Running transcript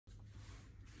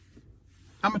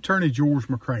I'm attorney George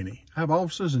McCranie. I have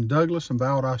offices in Douglas and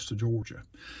Valdosta, Georgia.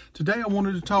 Today I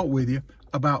wanted to talk with you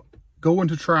about going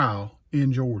to trial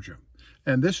in Georgia.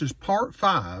 And this is part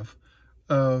 5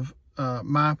 of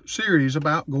my series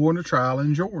about going to trial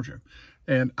in Georgia.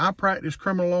 And I practiced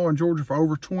criminal law in Georgia for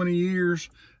over 20 years.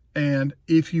 And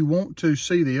if you want to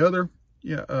see the other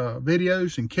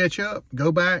videos and catch up,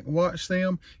 go back and watch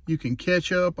them. You can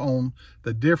catch up on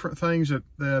the different things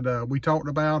that we talked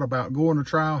about going to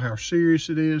trial, how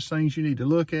serious it is, things you need to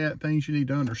look at, things you need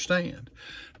to understand.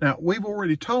 Now, we've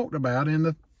already talked about in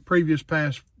the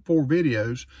past 4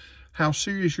 videos how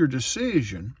serious your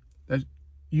decision that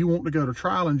you want to go to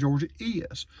trial in Georgia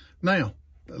is. Now,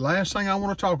 the last thing I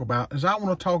want to talk about is I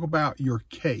want to talk about your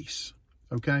case.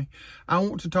 Okay, I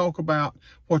want to talk about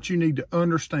what you need to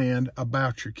understand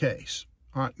about your case.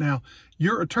 All right, now,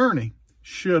 your attorney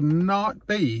should not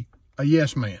be a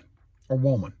yes man or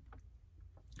woman.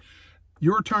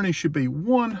 Your attorney should be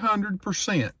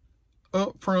 100%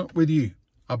 upfront with you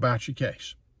about your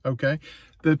case. Okay,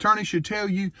 the attorney should tell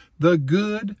you the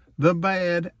good, the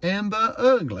bad, and the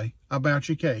ugly about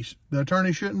your case. The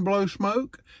attorney shouldn't blow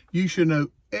smoke. You should know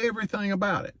everything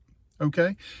about it.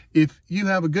 Okay, if you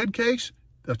have a good case,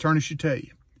 the attorney should tell you.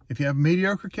 If you have a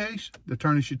mediocre case, the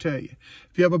attorney should tell you.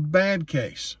 If you have a bad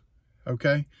case,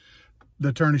 okay, the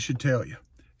attorney should tell you.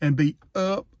 And be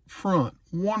up front,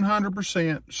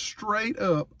 100% straight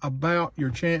up about your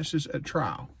chances at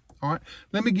trial. All right,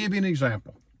 let me give you an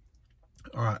example.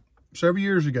 All right, several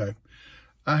years ago,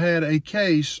 I had a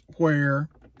case where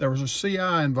there was a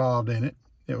CI involved in it.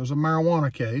 It was a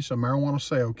marijuana case, a marijuana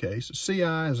sale case. A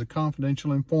CI is a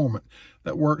confidential informant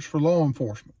that works for law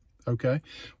enforcement. Okay,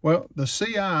 well, the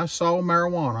CI saw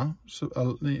marijuana,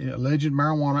 alleged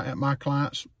marijuana, at my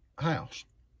client's house.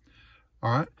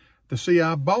 All right, the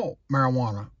CI bought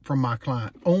marijuana from my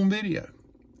client on video.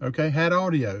 Okay, had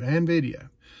audio and video.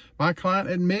 My client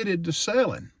admitted to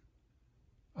selling,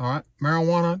 all right,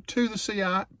 marijuana to the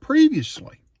CI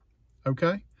previously.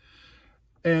 Okay,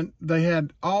 and they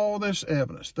had all this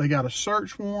evidence. They got a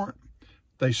search warrant.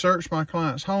 They searched my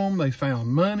client's home. They found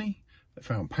money. They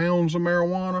found pounds of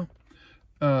marijuana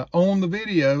on the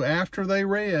video after they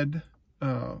read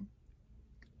the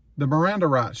Miranda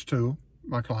rights to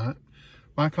my client.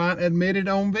 My client admitted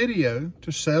on video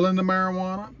to selling the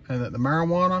marijuana and that the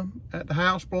marijuana at the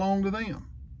house belonged to them.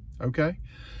 Okay?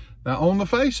 Now, on the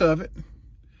face of it,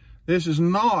 this is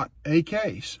not a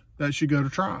case that should go to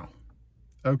trial.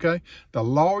 Okay? The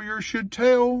lawyer should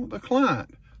tell the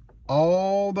client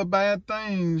all the bad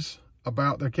things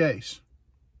about their case.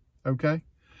 Okay?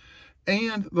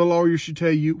 And the lawyer should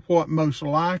tell you what most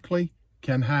likely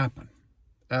can happen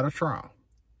at a trial.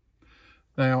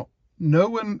 Now,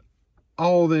 knowing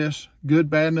all this good,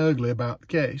 bad, and ugly about the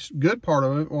case, good part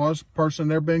of it was the person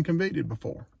never been convicted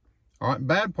before. All right,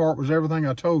 bad part was everything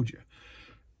I told you.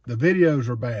 The videos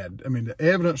were bad. I mean, the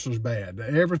evidence was bad.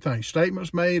 Everything,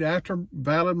 statements made after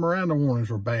valid Miranda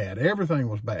warnings were bad. Everything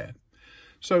was bad.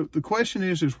 So the question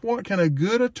is what can a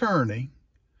good attorney,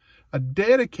 a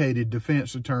dedicated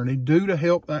defense attorney, do to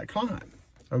help that client?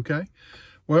 Okay,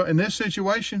 well, in this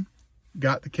situation,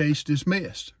 got the case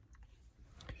dismissed.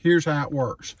 Here's how it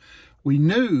works. We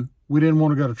knew we didn't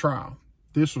want to go to trial.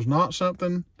 This was not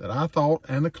something that I thought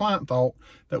and the client thought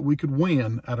that we could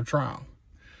win at a trial.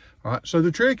 All right, so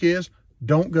the trick is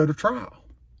don't go to trial.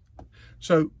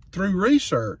 So through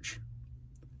research,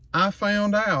 I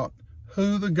found out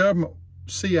who the government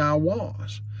CI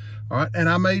was. All right, and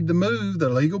I made the move, the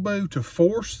legal move, to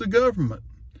force the government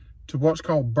to what's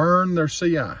called burn their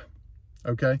CI.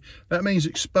 Okay, that means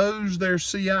expose their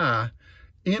CI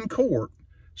in court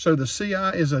so the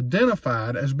CI is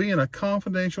identified as being a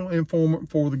confidential informant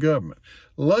for the government.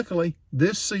 Luckily,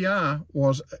 this CI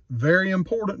was very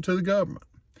important to the government.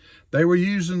 They were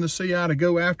using the CI to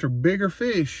go after bigger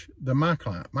fish than my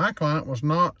client. My client was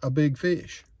not a big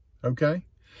fish. Okay,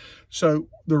 so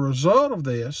the result of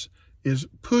this is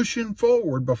pushing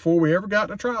forward before we ever got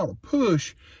to trial, to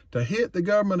push to hit the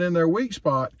government in their weak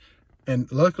spot. And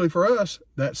luckily for us,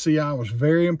 that CI was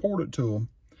very important to them.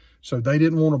 So they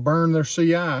didn't want to burn their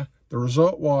CI. The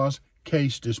result was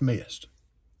case dismissed.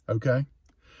 Okay?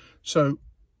 So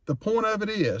the point of it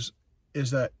is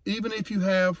that even if you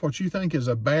have what you think is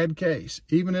a bad case,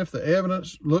 even if the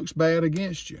evidence looks bad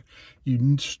against you,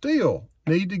 you still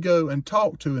need to go and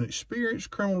talk to an experienced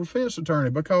criminal defense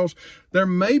attorney, because there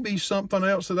may be something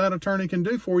else that attorney can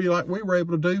do for you like we were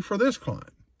able to do for this client.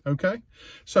 Okay?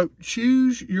 So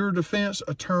choose your defense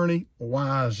attorney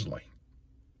wisely.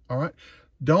 All right?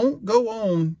 Don't go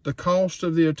on the cost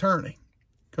of the attorney,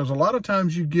 because a lot of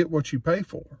times you get what you pay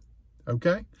for.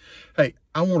 Okay? Hey,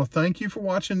 I want to thank you for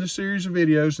watching this series of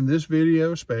videos, and this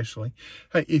video especially.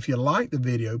 Hey, if you like the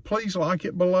video, please like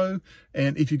it below.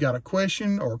 And if you got a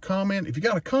question or a comment, if you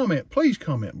got a comment, please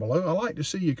comment below. I like to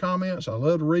see your comments. I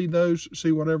love to read those,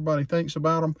 see what everybody thinks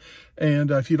about them.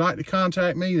 And if you'd like to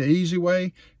contact me, the easy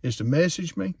way is to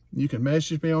message me. You can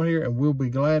message me on here, and we'll be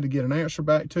glad to get an answer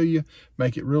back to you.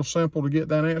 Make it real simple to get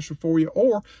that answer for you.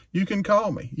 Or you can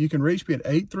call me. You can reach me at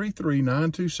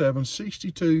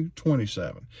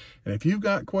 833-927-6227. And if you've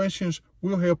got questions,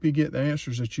 we'll help you get the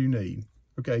answers that you need.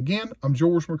 Okay, again, I'm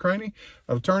George McCranie,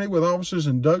 an attorney with offices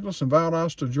in Douglas and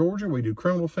Valdosta, Georgia. We do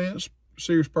criminal offense,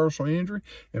 serious personal injury,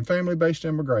 and family-based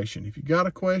immigration. If you got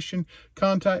a question,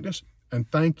 contact us, and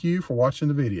thank you for watching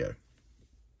the video.